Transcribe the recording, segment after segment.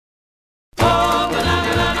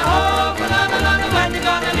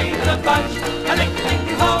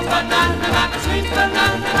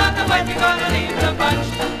banana, when you gonna leave the bunch?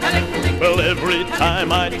 Well, every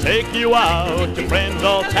time I take you out, your friends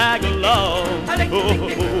all tag along.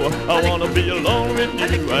 Oh, I wanna be alone with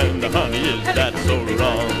you, and honey, is that so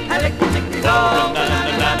wrong? Oh,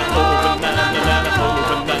 banana, oh, banana,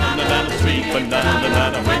 oh, banana, sweet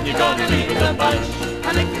banana, when you gonna leave the bunch?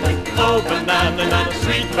 Oh, banana,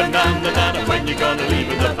 sweet banana, when you gonna leave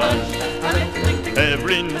the bunch?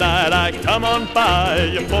 Every night I come on by,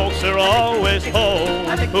 your folks are always home.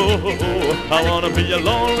 Oh, I wanna be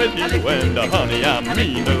alone with you, and honey, I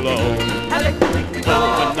mean alone.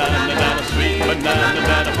 Oh, banana, sweet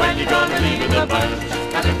banana, when you gonna leave the bunch?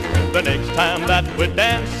 The next time that we're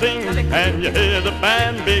dancing and you hear the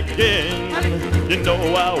band begin, you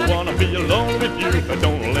know I wanna be alone with you, but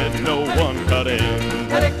don't let no one cut in.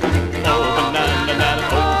 Oh, banana,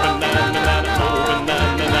 oh, banana, oh,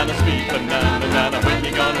 banana, sweet banana, when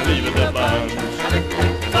you gonna leave the bunch?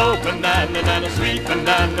 Oh, banana, sweet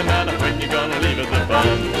banana, when you gonna leave the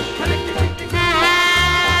bunch?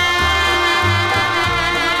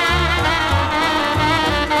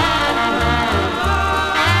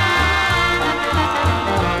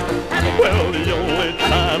 Well, the only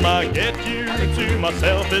time I get you to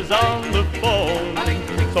myself is on the phone.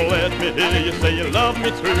 So let me hear you say you love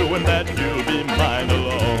me true and that you'll be mine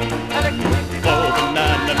alone. Oh,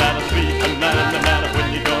 banana, sweet banana,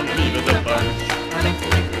 when you gonna leave the bunch?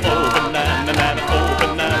 Oh, banana, oh,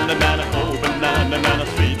 banana, oh, banana,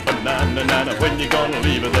 sweet banana, when you gonna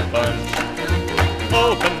leave the bunch?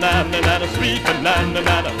 Oh, banana, sweet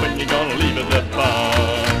banana, when you gonna leave the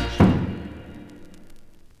bunch?